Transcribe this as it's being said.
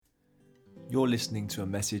You're listening to a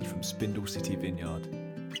message from Spindle City Vineyard.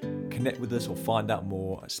 Connect with us or find out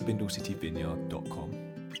more at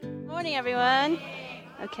spindlecityvineyard.com. Morning, everyone.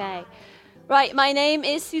 Okay. Right, my name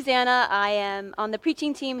is Susanna. I am on the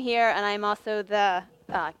preaching team here, and I'm also the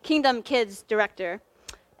Kingdom Kids Director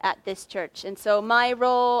at this church. And so my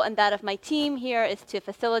role and that of my team here is to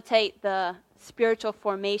facilitate the spiritual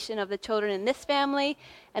formation of the children in this family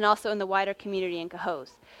and also in the wider community in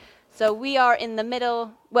Cohoes. So we are in the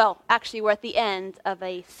middle, well, actually we're at the end of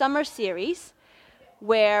a summer series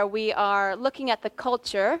where we are looking at the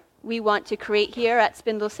culture we want to create here at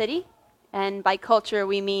Spindle City. And by culture,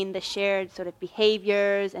 we mean the shared sort of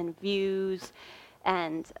behaviors and views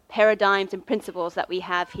and paradigms and principles that we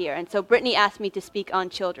have here. And so Brittany asked me to speak on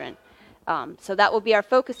children. So that will be our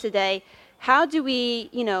focus today. How do we,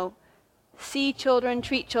 see children,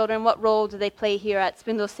 treat children? What role do they play here at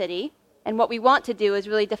Spindle City? And what we want to do is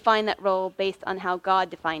really define that role based on how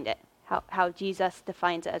God defined it, how Jesus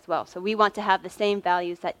defines it as well. So we want to have the same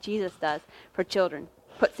values that Jesus does for children,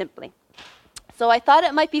 put simply. So I thought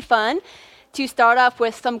it might be fun to start off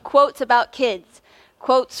with some quotes about kids,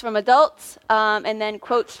 quotes from adults, and then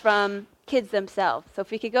quotes from kids themselves. So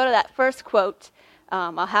if we could go to that first quote,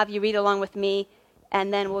 I'll have you read along with me,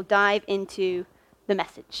 and then we'll dive into the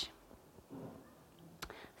message.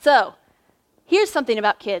 So here's something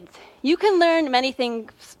about kids. You can learn many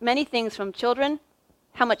things from children,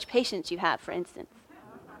 how much patience you have, for instance.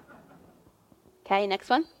 Okay, next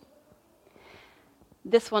one.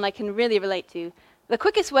 This one I can really relate to. The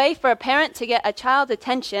quickest way for a parent to get a child's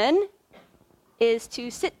attention is to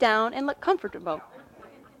sit down and look comfortable.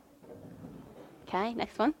 Okay,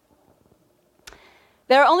 next one.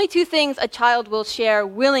 There are only two things a child will share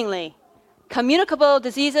willingly: communicable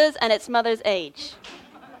diseases and its mother's age.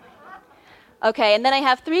 Okay, and then I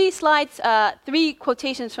have three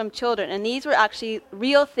quotations from children, and these were actually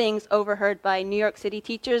real things overheard by New York City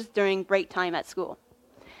teachers during break time at school.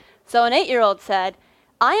 So an 8-year-old said,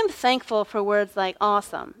 "I am thankful for words like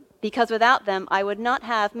awesome, because without them, I would not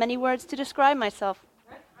have many words to describe myself."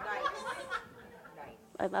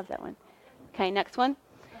 I love that one. Okay, next one.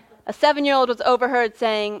 A 7-year-old was overheard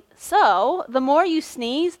saying, "So, the more you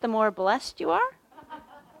sneeze, the more blessed you are?"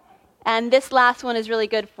 And this last one is really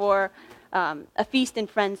good for a Feast and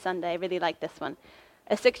Friends Sunday. I really like this one.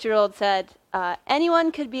 A 6-year-old said,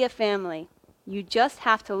 "Anyone could be a family. You just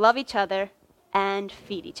have to love each other and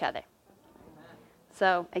feed each other."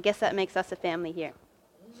 So I guess that makes us a family here.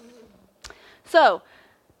 So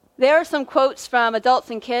there are some quotes from adults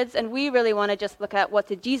and kids, and we really want to just look at what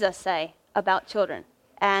did Jesus say about children.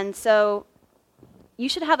 And so you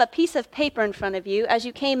should have a piece of paper in front of you. As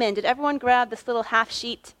you came in, did everyone grab this little half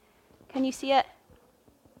sheet? Can you see it?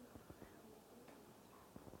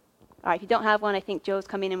 All right, if you don't have one, I think Joe's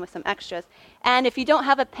coming in with some extras. And if you don't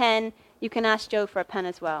have a pen, you can ask Joe for a pen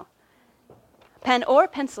as well. Pen or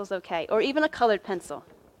pencil's okay, or even a colored pencil.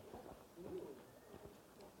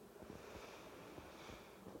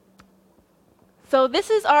 So this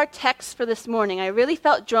is our text for this morning. I really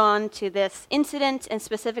felt drawn to this incident and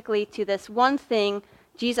specifically to this one thing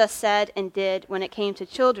Jesus said and did when it came to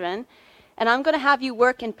children. And I'm going to have you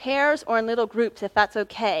work in pairs or in little groups, if that's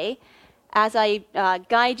okay, as I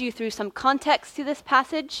guide you through some context to this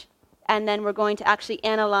passage. And then we're going to actually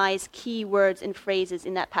analyze key words and phrases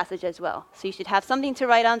in that passage as well. So you should have something to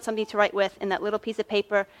write on, something to write with in that little piece of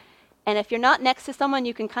paper. And if you're not next to someone,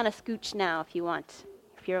 you can kind of scooch now if you want,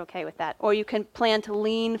 if you're okay with that. Or you can plan to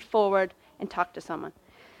lean forward and talk to someone.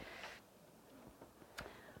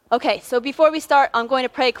 Okay, so before we start, I'm going to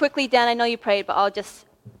pray quickly. Dan, I know you prayed, but I'll just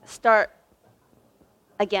start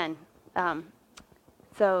again.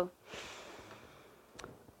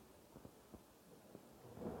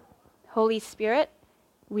 Holy Spirit,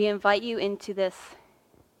 we invite you into this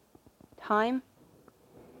time.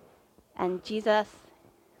 And Jesus,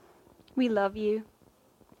 we love you.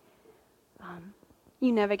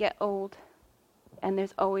 You never get old. And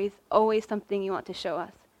there's always something you want to show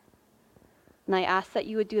us. And I ask that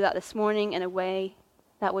you would do that this morning in a way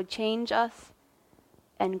that would change us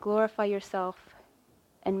and glorify yourself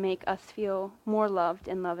and make us feel more loved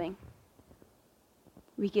and loving.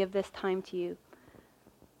 We give this time to you.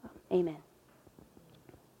 Amen.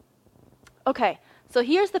 Okay, so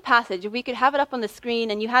here's the passage. We could have it up on the screen,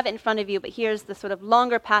 and you have it in front of you, but here's the sort of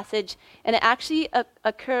longer passage, and it actually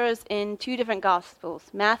occurs in two different Gospels.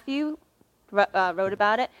 Matthew wrote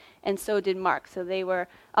about it, and so did Mark. So they were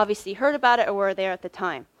obviously heard about it or were there at the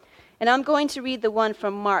time. And I'm going to read the one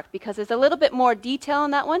from Mark because there's a little bit more detail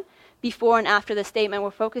in that one before and after the statement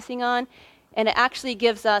we're focusing on, and it actually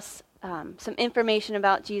gives us some information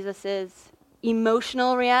about Jesus's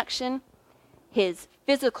emotional reaction his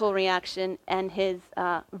physical reaction and his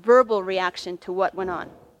verbal reaction to what went on.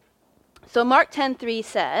 So Mark 10:3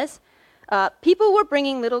 says, people were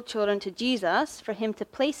bringing little children to Jesus for him to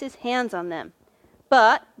place his hands on them,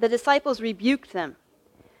 but the disciples rebuked them.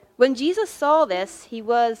 When Jesus saw this, he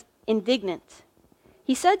was indignant.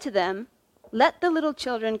 He said to them, "Let the little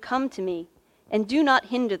children come to me, and do not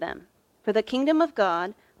hinder them, for the kingdom of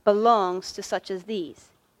God belongs to such as these.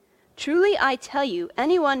 Truly I tell you,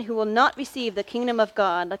 anyone who will not receive the kingdom of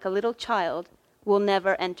God like a little child will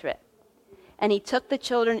never enter it." And he took the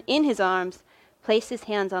children in his arms, placed his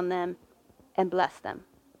hands on them, and blessed them.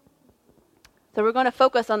 So we're going to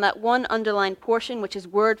focus on that one underlined portion, which is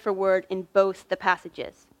word for word in both the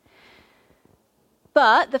passages.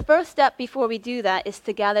 But the first step before we do that is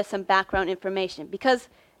to gather some background information, because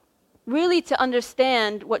really to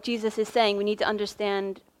understand what Jesus is saying, we need to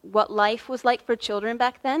understand what life was like for children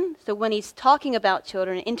back then. So when he's talking about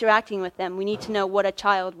children and interacting with them, we need to know what a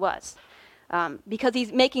child was, because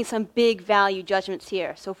he's making some big value judgments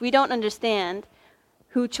here. So if we don't understand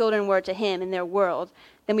who children were to him in their world,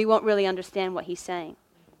 then we won't really understand what he's saying.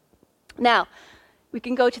 Now, we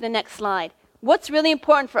can go to the next slide. What's really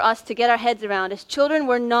important for us to get our heads around is children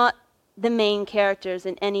were not the main characters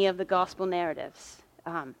in any of the gospel narratives.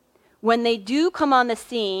 When they do come on the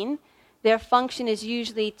scene, their function is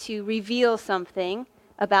usually to reveal something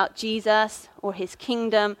about Jesus or his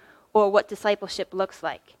kingdom or what discipleship looks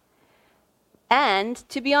like. And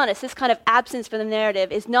to be honest, this kind of absence from the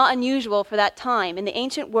narrative is not unusual for that time. In the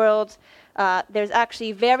ancient world, there's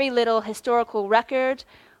actually very little historical record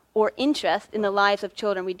or interest in the lives of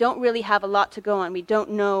children. We don't really have a lot to go on. We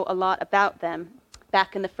don't know a lot about them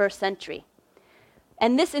back in the 1st century.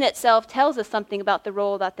 And this in itself tells us something about the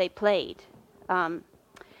role that they played.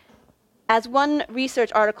 As one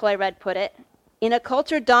research article I read put it, in a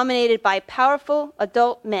culture dominated by powerful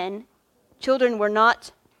adult men, children were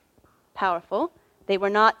not powerful, they were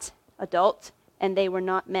not adult, and they were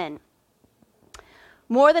not men.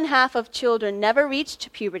 More than half of children never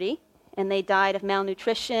reached puberty, and they died of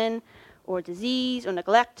malnutrition or disease or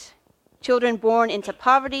neglect. Children born into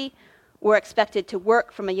poverty were expected to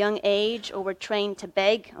work from a young age or were trained to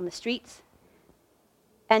beg on the streets.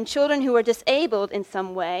 And children who were disabled in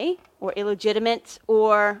some way, or illegitimate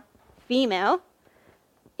or female,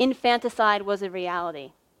 infanticide was a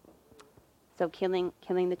reality. So killing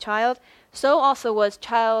the child. So also was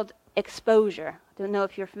child exposure. I don't know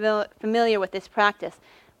if you're familiar with this practice,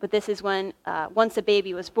 but this is when once a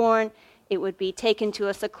baby was born, it would be taken to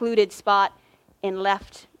a secluded spot and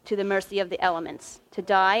left to the mercy of the elements to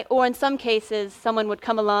die. Or in some cases, someone would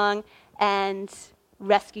come along and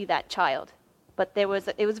rescue that child. But it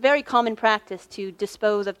was very common practice to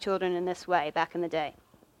dispose of children in this way back in the day.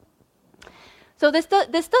 So this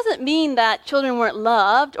doesn't mean that children weren't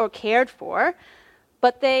loved or cared for,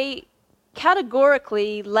 but they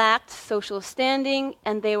categorically lacked social standing,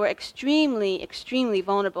 and they were extremely, extremely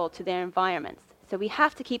vulnerable to their environments. So we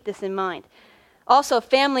have to keep this in mind. Also,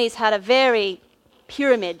 families had a very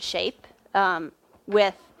pyramid shape,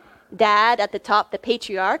 with dad at the top, the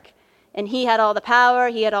patriarch, and he had all the power,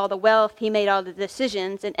 he had all the wealth, he made all the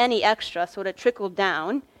decisions, and any extra sort of trickled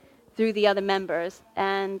down through the other members.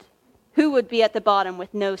 And who would be at the bottom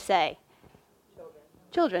with no say?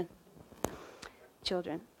 Children.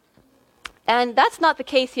 And that's not the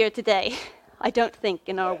case here today, I don't think,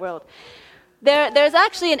 in our world. There's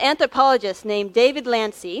actually an anthropologist named David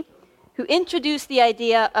Lancy who introduced the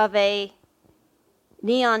idea of a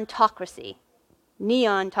neontocracy.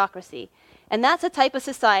 And that's a type of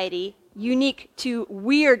society unique to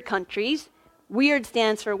weird countries. Weird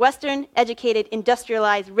stands for Western, educated,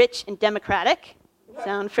 industrialized, rich, and democratic.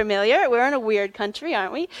 Sound familiar? We're in a weird country,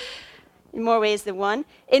 aren't we? In more ways than one,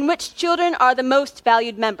 in which children are the most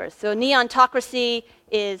valued members. So neontocracy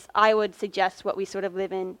is, I would suggest, what we sort of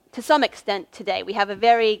live in to some extent today. We have a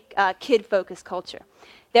very kid-focused culture.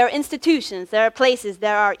 There are institutions, there are places,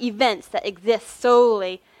 there are events that exist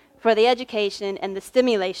solely for the education and the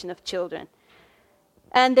stimulation of children.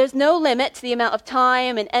 And there's no limit to the amount of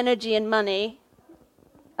time and energy and money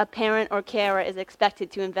a parent or carer is expected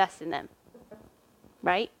to invest in them.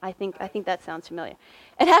 Right? I think that sounds familiar.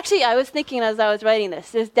 And actually, I was thinking as I was writing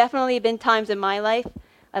this, there's definitely been times in my life,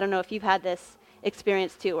 I don't know if you've had this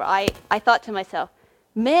experience too, where I thought to myself,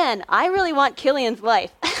 man, I really want Killian's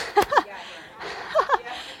life.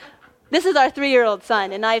 This is our 3-year-old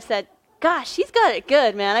son, and I've said, gosh, he's got it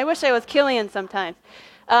good, man. I wish I was Killian sometimes.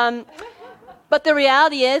 But the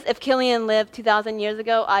reality is, if Killian lived 2,000 years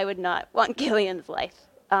ago, I would not want Killian's life.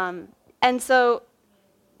 And so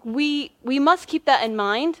we must keep that in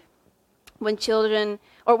mind when children,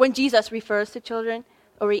 or when Jesus refers to children,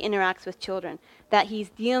 or he interacts with children, that he's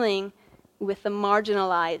dealing with the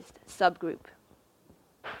marginalized subgroup.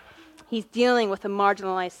 He's dealing with a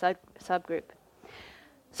marginalized subgroup.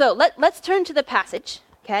 So let's turn to the passage,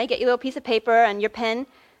 okay? Get your little piece of paper and your pen.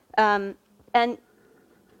 And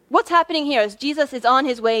what's happening here is Jesus is on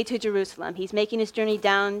his way to Jerusalem. He's making his journey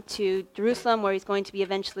down to Jerusalem, where he's going to be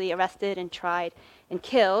eventually arrested and tried and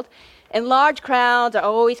killed. And large crowds are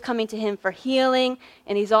always coming to him for healing.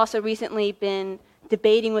 And he's also recently been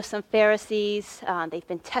debating with some Pharisees. They've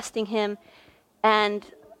been testing him. And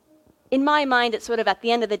in my mind, it's sort of at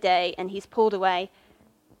the end of the day, and he's pulled away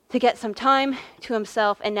to get some time to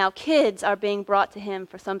himself. And now kids are being brought to him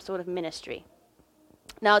for some sort of ministry.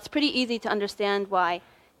 Now, it's pretty easy to understand why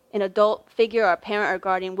an adult figure or a parent or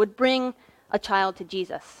guardian would bring a child to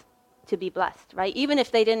Jesus to be blessed, right? Even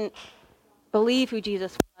if they didn't believe who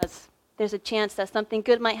Jesus was, there's a chance that something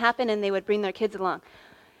good might happen and they would bring their kids along.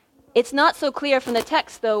 It's not so clear from the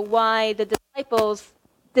text, though, why the disciples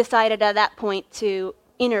decided at that point to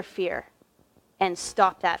interfere and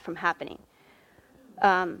stop that from happening.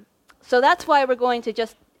 So that's why we're going to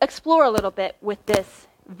just explore a little bit with this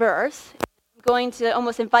verse. Going to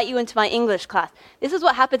almost invite you into my English class. This is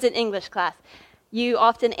what happens in English class. You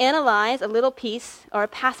often analyze a little piece or a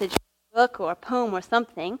passage, a book or a poem or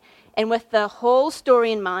something, and with the whole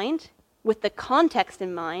story in mind, with the context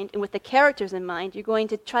in mind, and with the characters in mind, you're going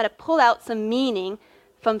to try to pull out some meaning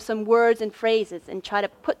from some words and phrases and try to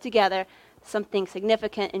put together something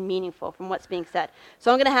significant and meaningful from what's being said.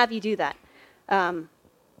 So I'm going to have you do that.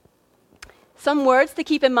 Some words to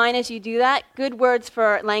keep in mind as you do that. Good words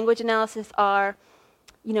for language analysis are,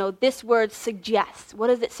 this word suggests.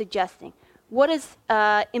 What is it suggesting? What is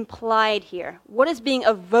implied here? What is being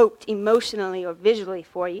evoked emotionally or visually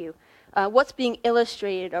for you? What's being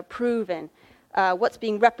illustrated or proven? What's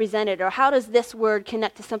being represented? Or how does this word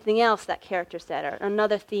connect to something else that character said, or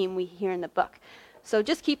another theme we hear in the book? So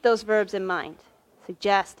just keep those verbs in mind.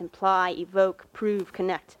 Suggest, imply, evoke, prove,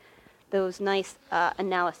 connect. Those nice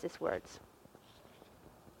analysis words.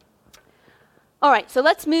 All right, so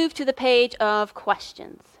let's move to the page of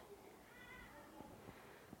questions.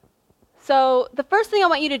 So the first thing I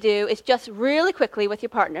want you to do is just really quickly with your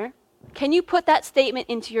partner, can you put that statement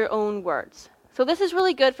into your own words? So this is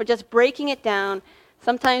really good for just breaking it down.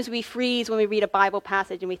 Sometimes we freeze when we read a Bible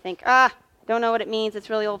passage and we think, I don't know what it means, it's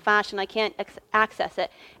really old-fashioned, I can't access it.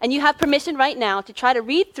 And you have permission right now to try to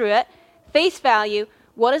read through it, face value,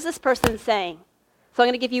 what is this person saying? So I'm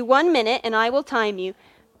going to give you 1 minute and I will time you.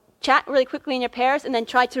 Chat really quickly in your pairs, and then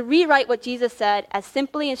try to rewrite what Jesus said as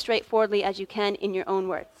simply and straightforwardly as you can in your own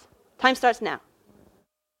words. Time starts now.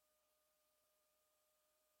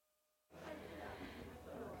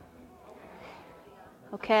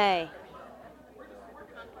 Okay.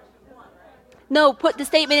 No, put the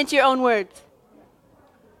statement into your own words.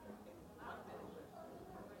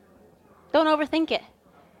 Don't overthink it.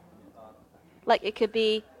 Like it could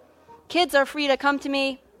be, kids are free to come to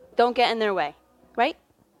me, don't get in their way, right?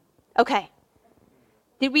 Okay.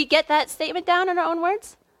 Did we get that statement down in our own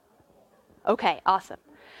words? Okay, awesome.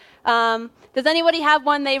 Does anybody have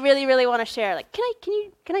one they really, really want to share? Like, can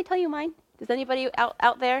I tell you mine? Does anybody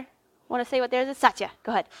out there want to say what theirs is? Satya,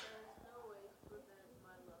 go ahead.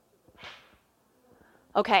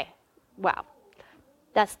 Okay, wow.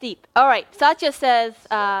 That's deep. All right, Satya says,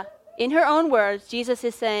 in her own words, Jesus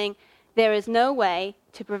is saying, there is no way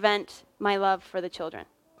to prevent my love for the children.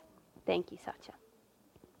 Thank you, Satya.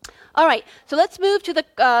 All right, so let's move to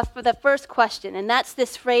for the first question, and that's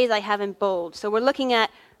this phrase I have in bold. So we're looking at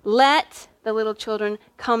let the little children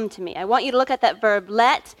come to me. I want you to look at that verb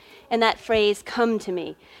let and that phrase come to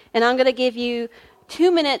me. And I'm going to give you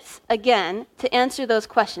 2 minutes again to answer those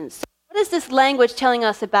questions. So what is this language telling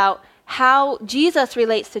us about how Jesus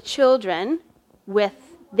relates to children with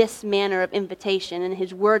this manner of invitation and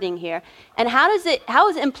his wording here? And how is it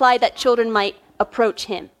implied that children might approach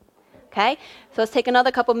him? Okay, so let's take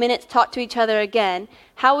another couple minutes, talk to each other again.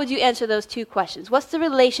 How would you answer those 2 questions? What's the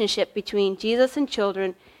relationship between Jesus and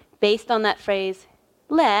children based on that phrase,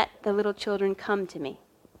 let the little children come to me?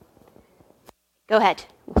 Go ahead.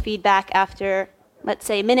 We'll feed back after, let's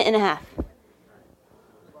say, 1.5 minutes.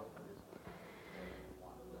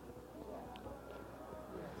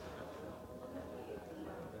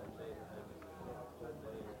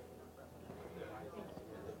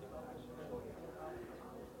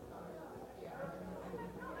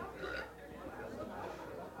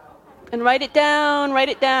 And write it down, write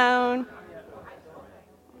it down.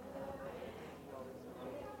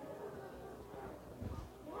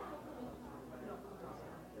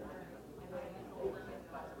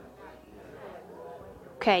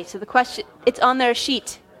 Okay, so the question, it's on their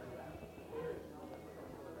sheet.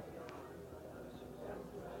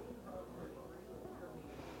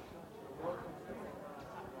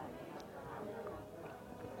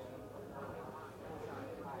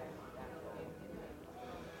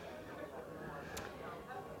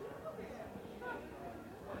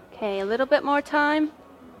 Okay, a little bit more time.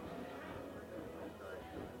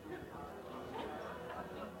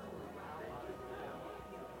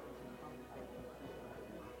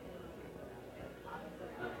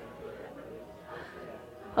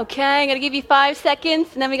 Okay, I'm going to give you 5 seconds,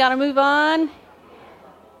 and then we got to move on.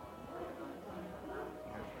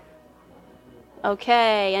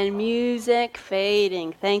 Okay, and music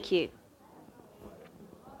fading. Thank you.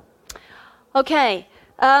 Okay,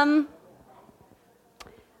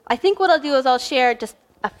 I think what I'll do is I'll share just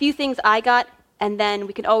a few things I got, and then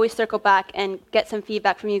we can always circle back and get some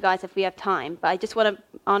feedback from you guys if we have time. But I just want to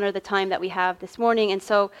honor the time that we have this morning. And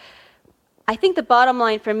so I think the bottom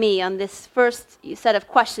line for me on this first set of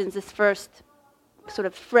questions, this first sort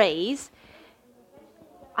of phrase,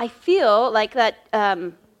 I feel like that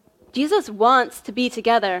Jesus wants to be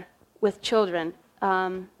together with children.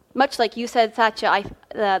 Much like you said, Satya,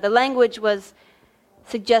 the language was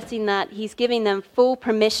suggesting that he's giving them full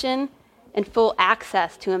permission and full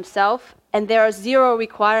access to himself, and there are 0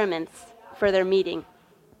 requirements for their meeting.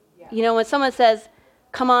 You know, when someone says,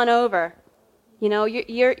 come on over, you know,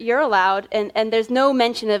 you're allowed, and there's no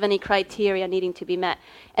mention of any criteria needing to be met.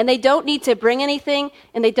 And they don't need to bring anything,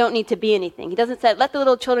 and they don't need to be anything. He doesn't say, let the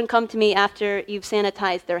little children come to me after you've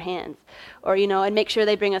sanitized their hands, or, you know, and make sure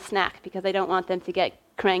they bring a snack because I don't want them to get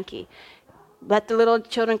cranky. Let the little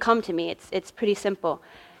children come to me. It's pretty simple.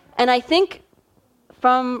 And I think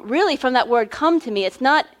from that word come to me, it's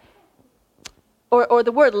not, or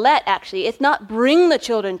the word let actually, it's not bring the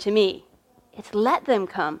children to me. It's let them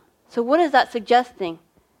come. So what is that suggesting?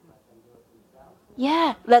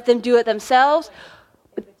 Yeah, let them do it themselves.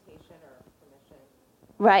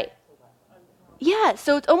 Right. Yeah,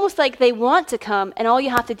 so it's almost like they want to come, and all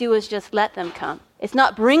you have to do is just let them come. It's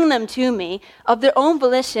not bring them to me. Of their own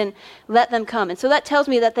volition, let them come. And so that tells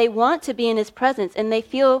me that they want to be in his presence, and they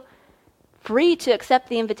feel free to accept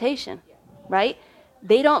the invitation, right?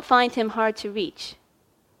 They don't find him hard to reach.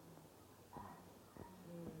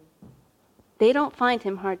 They don't find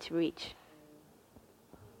him hard to reach.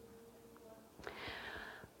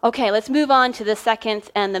 Okay, let's move on to the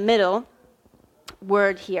second and the middle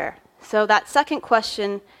word here. So that second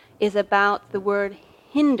question is about the word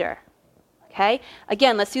hinder. Okay?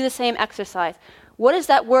 Again, let's do the same exercise. What is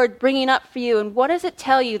that word bringing up for you, and what does it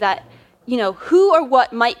tell you that, you know, who or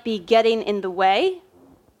what might be getting in the way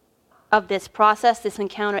of this process, this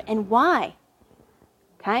encounter, and why?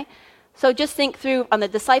 Okay? So just think through on the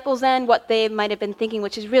disciples' end what they might have been thinking,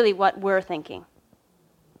 which is really what we're thinking.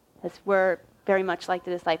 Because we're very much like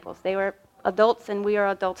the disciples. They were adults, and we are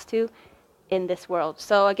adults too in this world.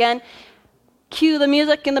 So again, cue the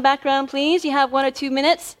music in the background, please. You have 1 or 2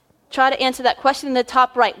 minutes. Try to answer that question in the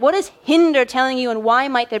top right. What is hinder telling you, and why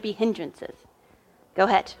might there be hindrances? Go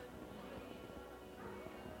ahead.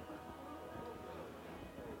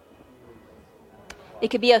 It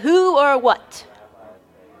could be a who or a what.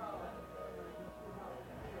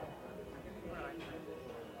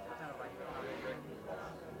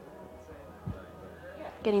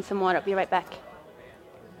 Getting some water. I'll be right back.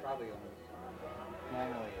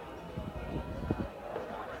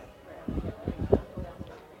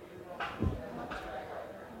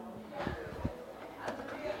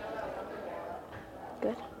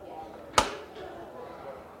 Good.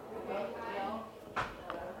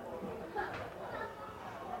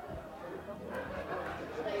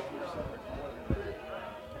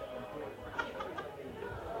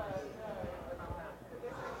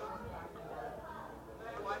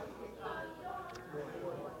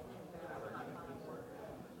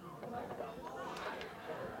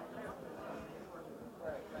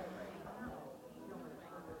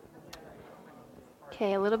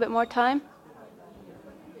 Okay, a little bit more time.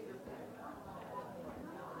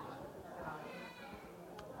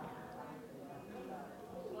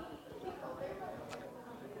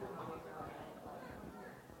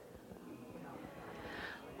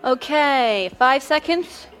 Okay, 5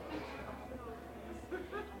 seconds.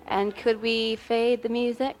 And could we fade the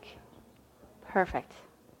music? Perfect.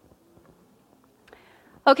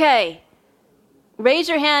 Okay, raise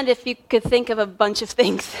your hand if you could think of a bunch of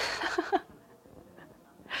things.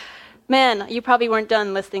 Man, you probably weren't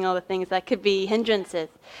done listing all the things that could be hindrances.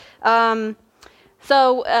 I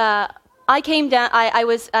came down,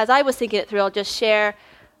 as I was thinking it through, I'll just share,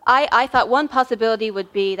 I thought one possibility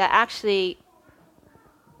would be that actually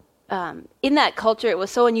in that culture it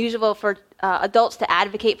was so unusual for adults to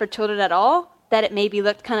advocate for children at all that it maybe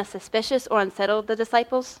looked kind of suspicious or unsettled the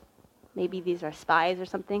disciples. Maybe these are spies or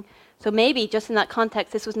something. So maybe just in that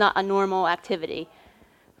context this was not a normal activity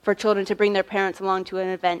for children to bring their parents along to an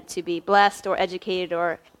event to be blessed or educated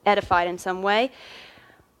or edified in some way.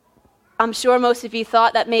 I'm sure most of you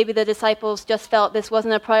thought that maybe the disciples just felt this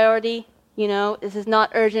wasn't a priority. You know, this is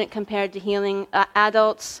not urgent compared to healing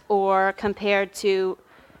adults or compared to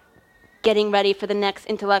getting ready for the next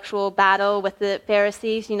intellectual battle with the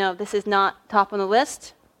Pharisees. You know, this is not top on the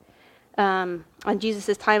list on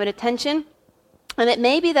Jesus' time and attention. And it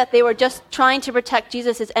may be that they were just trying to protect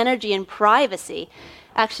Jesus' energy and privacy.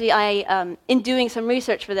 Actually, in doing some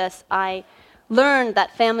research for this, I learned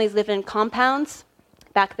that families live in compounds.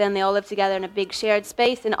 Back then, they all lived together in a big shared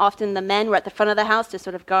space, and often the men were at the front of the house to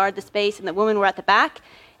sort of guard the space, and the women were at the back.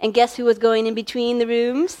 And guess who was going in between the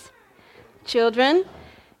rooms? Children,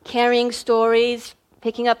 carrying stories,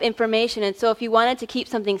 picking up information. And so if you wanted to keep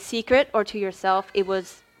something secret or to yourself, it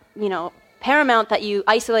was, paramount that you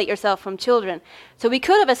isolate yourself from children. So we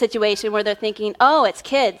could have a situation where they're thinking, oh, it's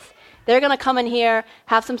kids. They're going to come in here,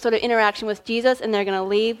 have some sort of interaction with Jesus, and they're going to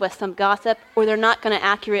leave with some gossip, or they're not going to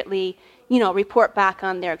accurately report back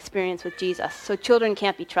on their experience with Jesus. So children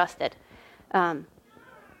can't be trusted. The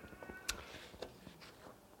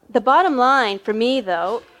bottom line for me,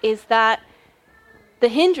 though, is that the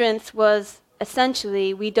hindrance was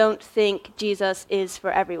essentially we don't think Jesus is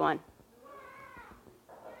for everyone.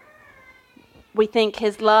 We think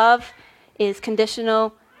his love is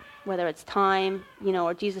conditional, whether it's time,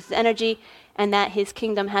 or Jesus' energy, and that his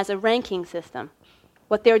kingdom has a ranking system.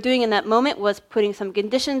 What they were doing in that moment was putting some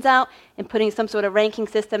conditions out and putting some sort of ranking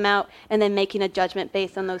system out and then making a judgment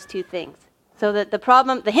based on those two things. So that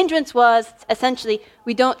the hindrance was essentially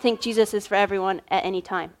we don't think Jesus is for everyone at any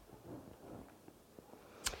time.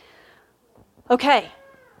 Okay,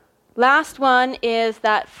 last one is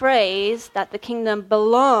that phrase that the kingdom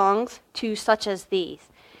belongs to such as these.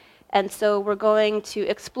 And so we're going to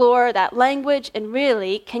explore that language and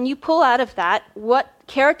really, can you pull out of that what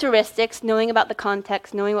characteristics, knowing about the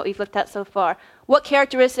context, knowing what we've looked at so far, what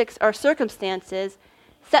characteristics or circumstances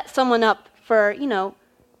set someone up for,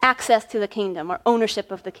 access to the kingdom or ownership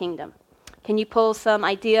of the kingdom? Can you pull some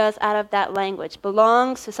ideas out of that language?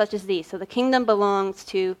 Belongs to such as these. So the kingdom belongs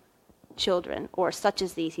to children or such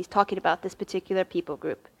as these. He's talking about this particular people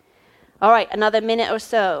group. All right, another minute or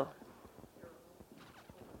so.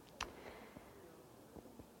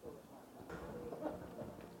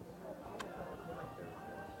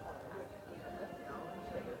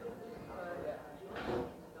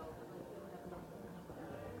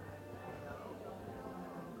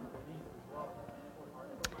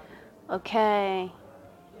 Okay.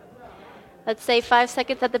 Let's say 5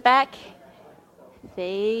 seconds at the back.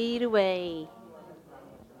 Fade away.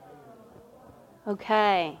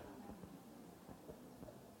 Okay.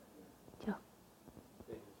 Joe.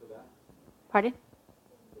 The answer to that? Pardon?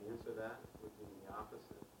 The answer to that would be the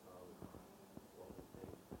opposite of what we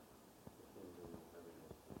think the kingdom of heaven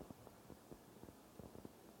is.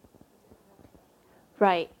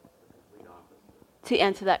 Right. The complete opposite. To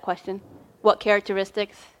answer that question, what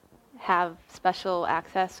characteristics have special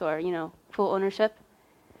access or, full ownership?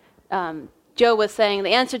 Joe was saying the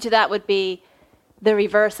answer to that would be the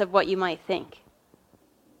reverse of what you might think.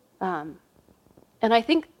 And I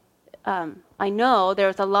think, I know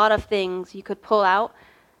there's a lot of things you could pull out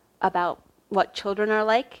about what children are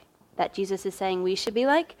like, that Jesus is saying we should be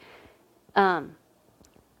like.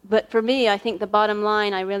 But for me, I think the bottom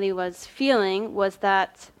line I really was feeling was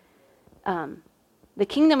that the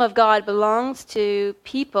kingdom of God belongs to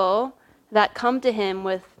people that come to him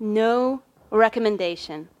with no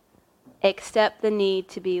recommendation except the need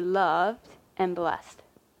to be loved and blessed.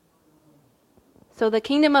 So the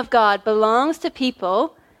kingdom of God belongs to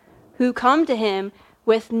people who come to him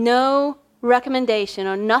with no recommendation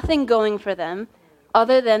or nothing going for them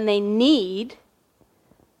other than they need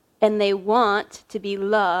and they want to be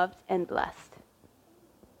loved and blessed.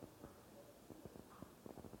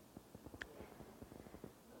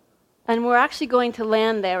 And we're actually going to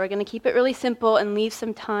land there. We're going to keep it really simple and leave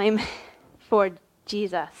some time for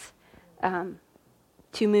Jesus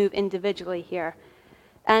to move individually here.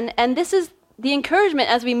 And this is the encouragement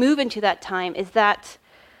as we move into that time is that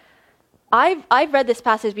I've read this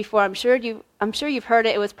passage before. I'm sure you've heard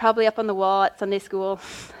it. It was probably up on the wall at Sunday school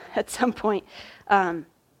at some point. And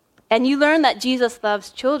you learn that Jesus loves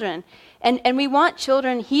children. And we want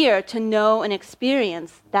children here to know and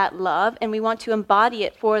experience that love, and we want to embody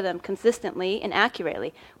it for them consistently and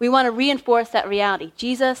accurately. We want to reinforce that reality.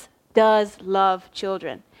 Jesus does love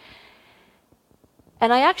children.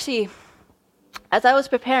 And I actually, as I was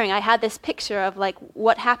preparing, I had this picture of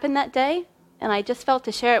what happened that day, and I just felt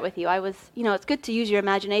to share it with you. It's good to use your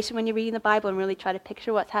imagination when you're reading the Bible and really try to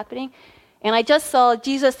picture what's happening. And I just saw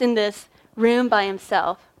Jesus in this room by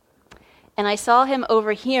himself, and I saw him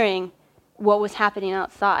overhearing what was happening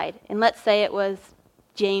outside. And let's say it was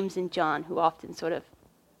James and John, who often sort of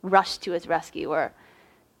rush to his rescue or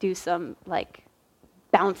do some like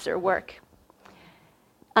bouncer work.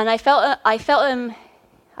 And I felt him,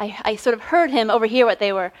 I sort of heard him overhear what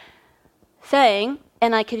they were saying,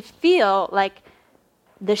 and I could feel like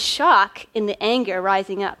the shock and the anger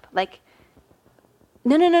rising up. Like,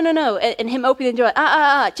 no, and him opening the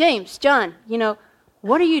door, James, John,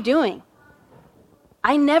 what are you doing?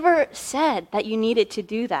 I never said that you needed to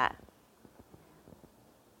do that.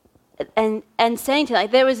 And saying to them,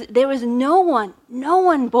 there was no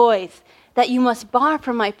one, boys, that you must bar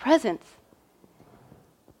from my presence.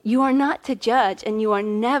 You are not to judge, and you are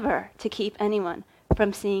never to keep anyone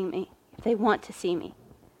from seeing me if they want to see me.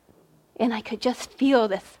 And I could just feel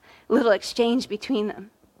this little exchange between them.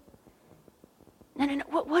 No,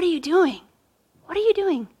 what are you doing? What are you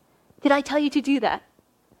doing? Did I tell you to do that?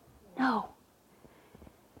 No.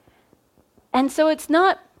 And so it's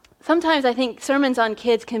not, sometimes I think sermons on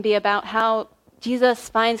kids can be about how Jesus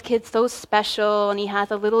finds kids so special and he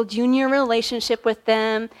has a little junior relationship with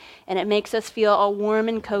them and it makes us feel all warm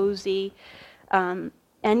and cozy and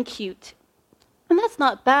cute. And that's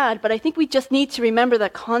not bad, but I think we just need to remember the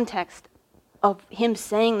context of him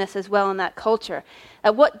saying this as well in that culture.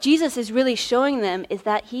 That what Jesus is really showing them is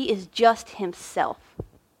that he is just himself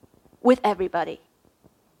with everybody.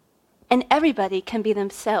 And everybody can be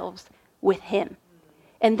themselves with him.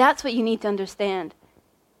 And that's what you need to understand.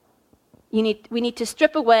 We need to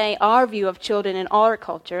strip away our view of children in our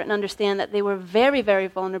culture and understand that they were very, very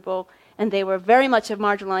vulnerable and they were very much a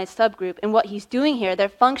marginalized subgroup. And what he's doing here, their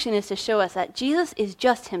function is to show us that Jesus is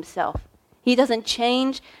just himself. He doesn't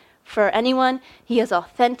change for anyone. He is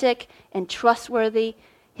authentic and trustworthy.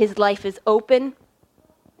 His life is open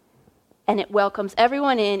and it welcomes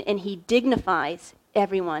everyone in, and he dignifies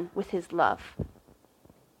everyone with his love.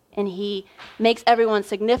 And he makes everyone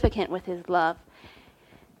significant with his love.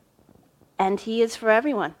 And he is for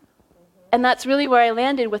everyone. And that's really where I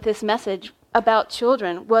landed with this message about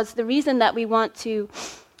children, was the reason that we want to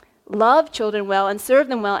love children well and serve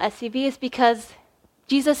them well at CV is because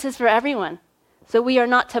Jesus is for everyone. So we are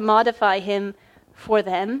not to modify him for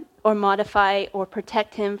them or modify or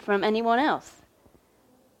protect him from anyone else.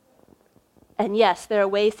 And yes, there are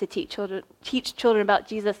ways to teach children about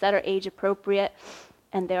Jesus that are age appropriate,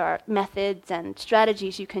 and there are methods and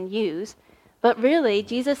strategies you can use. But really,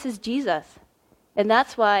 Jesus is Jesus. And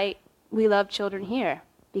that's why we love children here,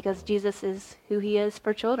 because Jesus is who he is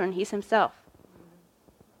for children. He's himself.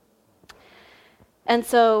 And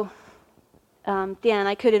so, Dan,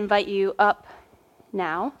 I could invite you up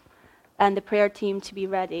now and the prayer team to be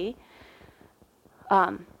ready.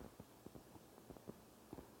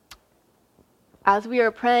 As we were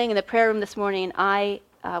praying in the prayer room this morning, I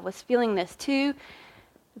was feeling this too,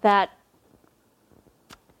 that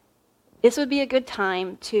this would be a good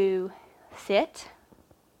time to sit.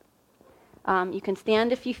 You can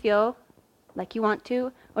stand if you feel like you want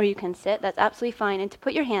to, or you can sit. That's absolutely fine. And to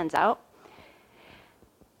put your hands out.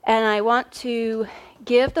 And I want to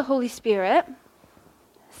give the Holy Spirit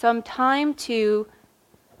some time to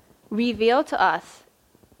reveal to us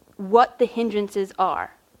what the hindrances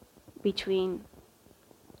are between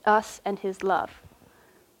us and his love.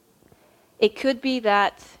 It could be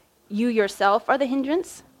that you yourself are the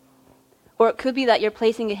hindrance, or it could be that you're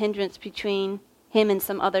placing a hindrance between him and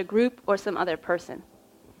some other group or some other person.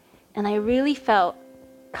 And I really felt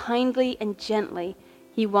kindly and gently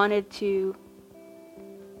he wanted to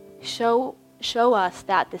show us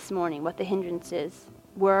that this morning, what the hindrances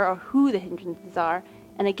were or who the hindrances are.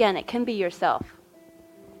 And again, it can be yourself.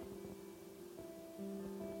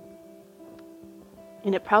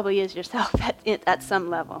 And it probably is yourself at some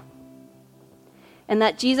level. And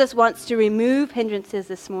that Jesus wants to remove hindrances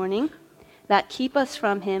this morning that keep us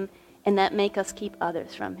from him and that make us keep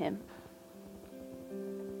others from him.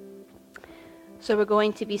 So we're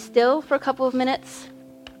going to be still for a couple of minutes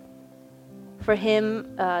for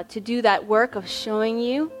him to do that work of showing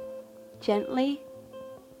you gently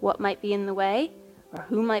what might be in the way or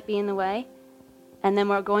who might be in the way. And then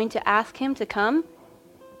we're going to ask him to come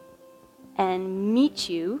and meet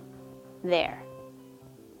you there,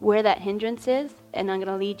 where that hindrance is, and I'm going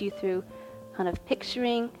to lead you through kind of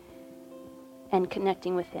picturing and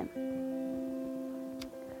connecting with him.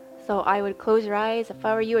 So I would close your eyes if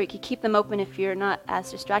I were you, or you could keep them open if you're not as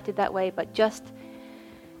distracted that way, but just,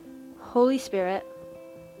 Holy Spirit,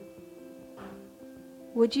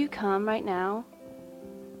 would you come right now?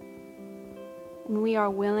 And we are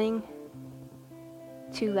willing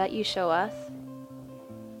to let you show us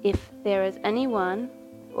if there is anyone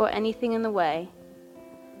or anything in the way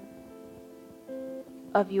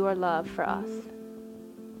of your love for us.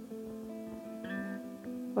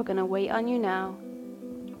 We're going to wait on you now.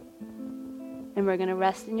 And we're going to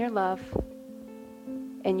rest in your love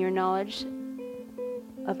and your knowledge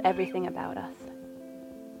of everything about us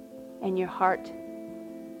and your heart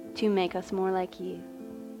to make us more like you.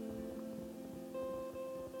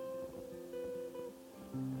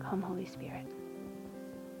 Come, Holy Spirit.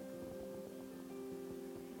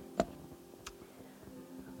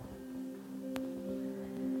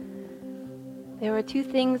 There were two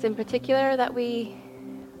things in particular that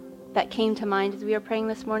came to mind as we were praying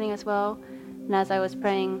this morning as well, and as I was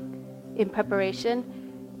praying in preparation.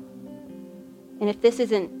 And if this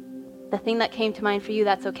isn't the thing that came to mind for you,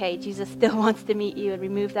 that's okay. Jesus still wants to meet you and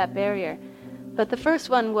remove that barrier. But the first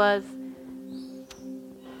one was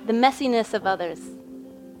the messiness of others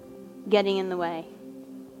getting in the way.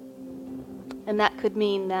 And that could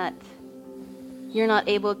mean that you're not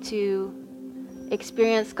able to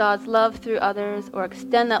experience God's love through others or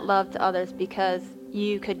extend that love to others because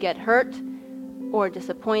you could get hurt or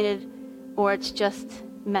disappointed, or it's just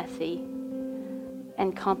messy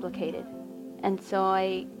and complicated. And so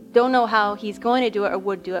I don't know how he's going to do it or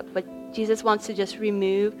would do it, but Jesus wants to just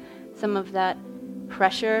remove some of that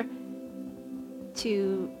pressure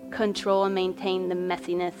to control and maintain the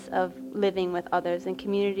messiness of living with others in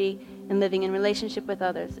community and living in relationship with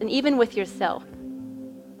others, and even with yourself.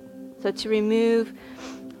 So to remove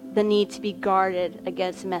the need to be guarded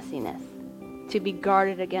against messiness, to be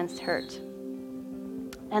guarded against hurt.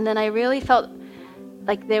 And then I really felt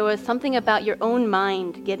like there was something about your own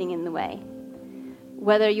mind getting in the way.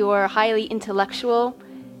 Whether you're highly intellectual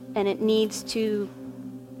and it needs to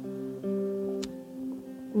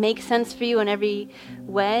make sense for you in every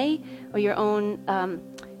way, or your own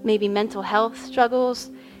maybe mental health struggles,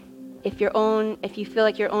 if you feel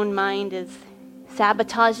like your own mind is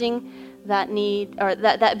sabotaging that need or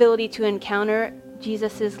that ability to encounter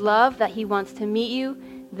Jesus' love, that he wants to meet you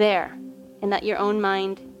there, and that your own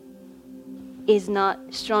mind is not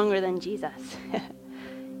stronger than Jesus,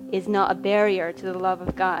 is not a barrier to the love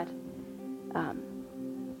of God.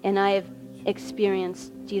 And I have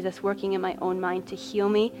experienced Jesus working in my own mind to heal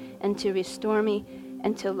me and to restore me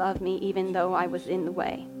and to love me even though I was in the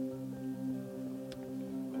way.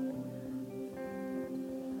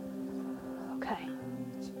 Okay.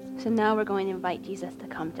 So now we're going to invite Jesus to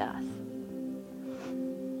come to us.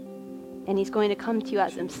 And he's going to come to you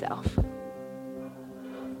as himself.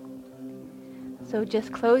 So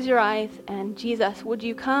just close your eyes, and Jesus, would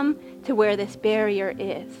you come to where this barrier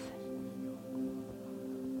is?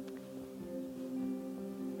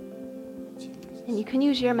 And you can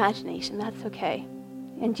use your imagination, that's okay.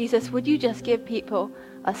 And Jesus, would you just give people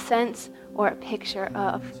a sense or a picture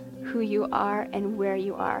of who you are and where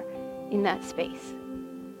you are in that space?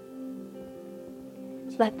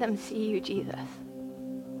 Let them see you, Jesus.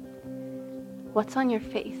 What's on your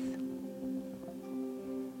face?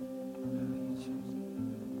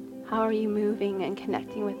 How are you moving and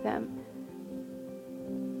connecting with them?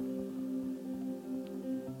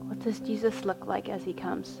 What does Jesus look like as he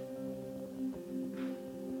comes?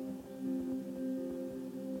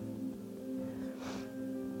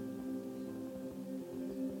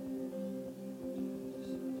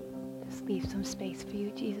 Just leave some space for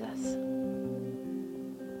you, Jesus.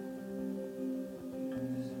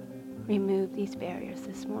 Remove these barriers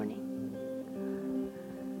this morning.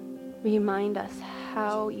 Remind us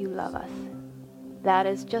how you love us. That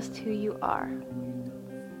is just who you are.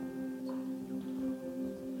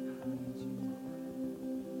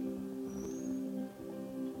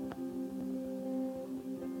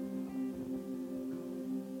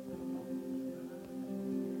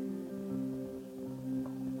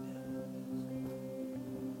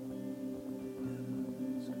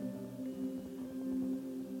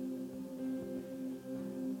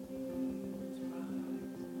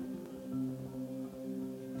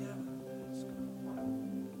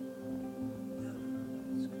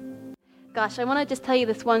 Gosh, I want to just tell you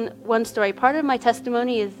this one story. Part of my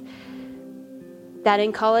testimony is that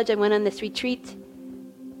in college I went on this retreat,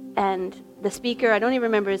 and the speaker, I don't even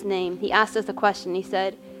remember his name, he asked us a question. He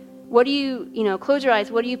said, what do you close your eyes,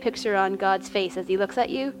 what do you picture on God's face as he looks at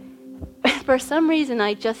you? For some reason,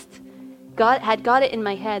 I had got it in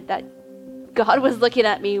my head that God was looking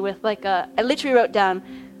at me with I literally wrote down,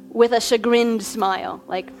 with a chagrined smile,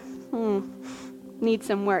 need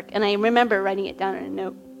some work. And I remember writing it down in a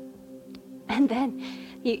note. And then,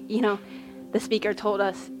 the speaker told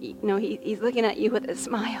us, he's looking at you with a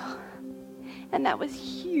smile. And that was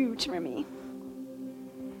huge for me.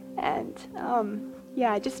 And,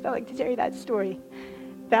 I just felt like to share that story.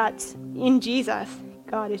 That in Jesus,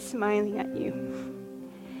 God is smiling at you.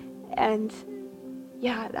 And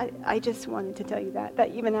I just wanted to tell you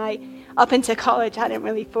that even I, up into college, hadn't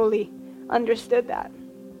really fully understood that.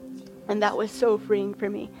 And that was so freeing for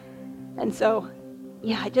me. And so,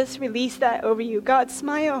 I just release that over you. God's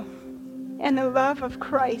smile and the love of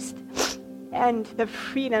Christ and the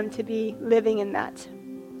freedom to be living in that.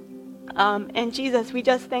 And Jesus, we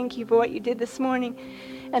just thank you for what you did this morning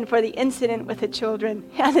and for the incident with the children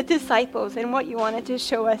and the disciples and what you wanted to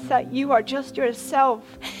show us, that you are just yourself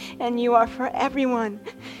and you are for everyone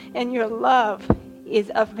and your love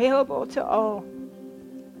is available to all.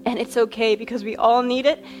 And it's okay because we all need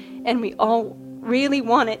it and we all really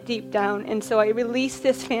want it deep down. And so I release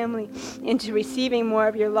this family into receiving more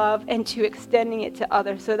of your love and to extending it to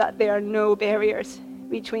others so that there are no barriers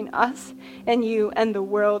between us and you and the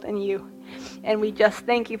world and you. And we just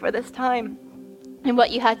thank you for this time and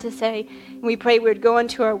what you had to say. And we pray we'd go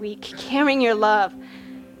into our week carrying your love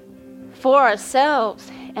for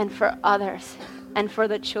ourselves and for others and for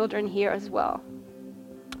the children here as well.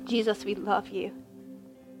 Jesus, we love you.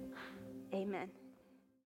 Amen.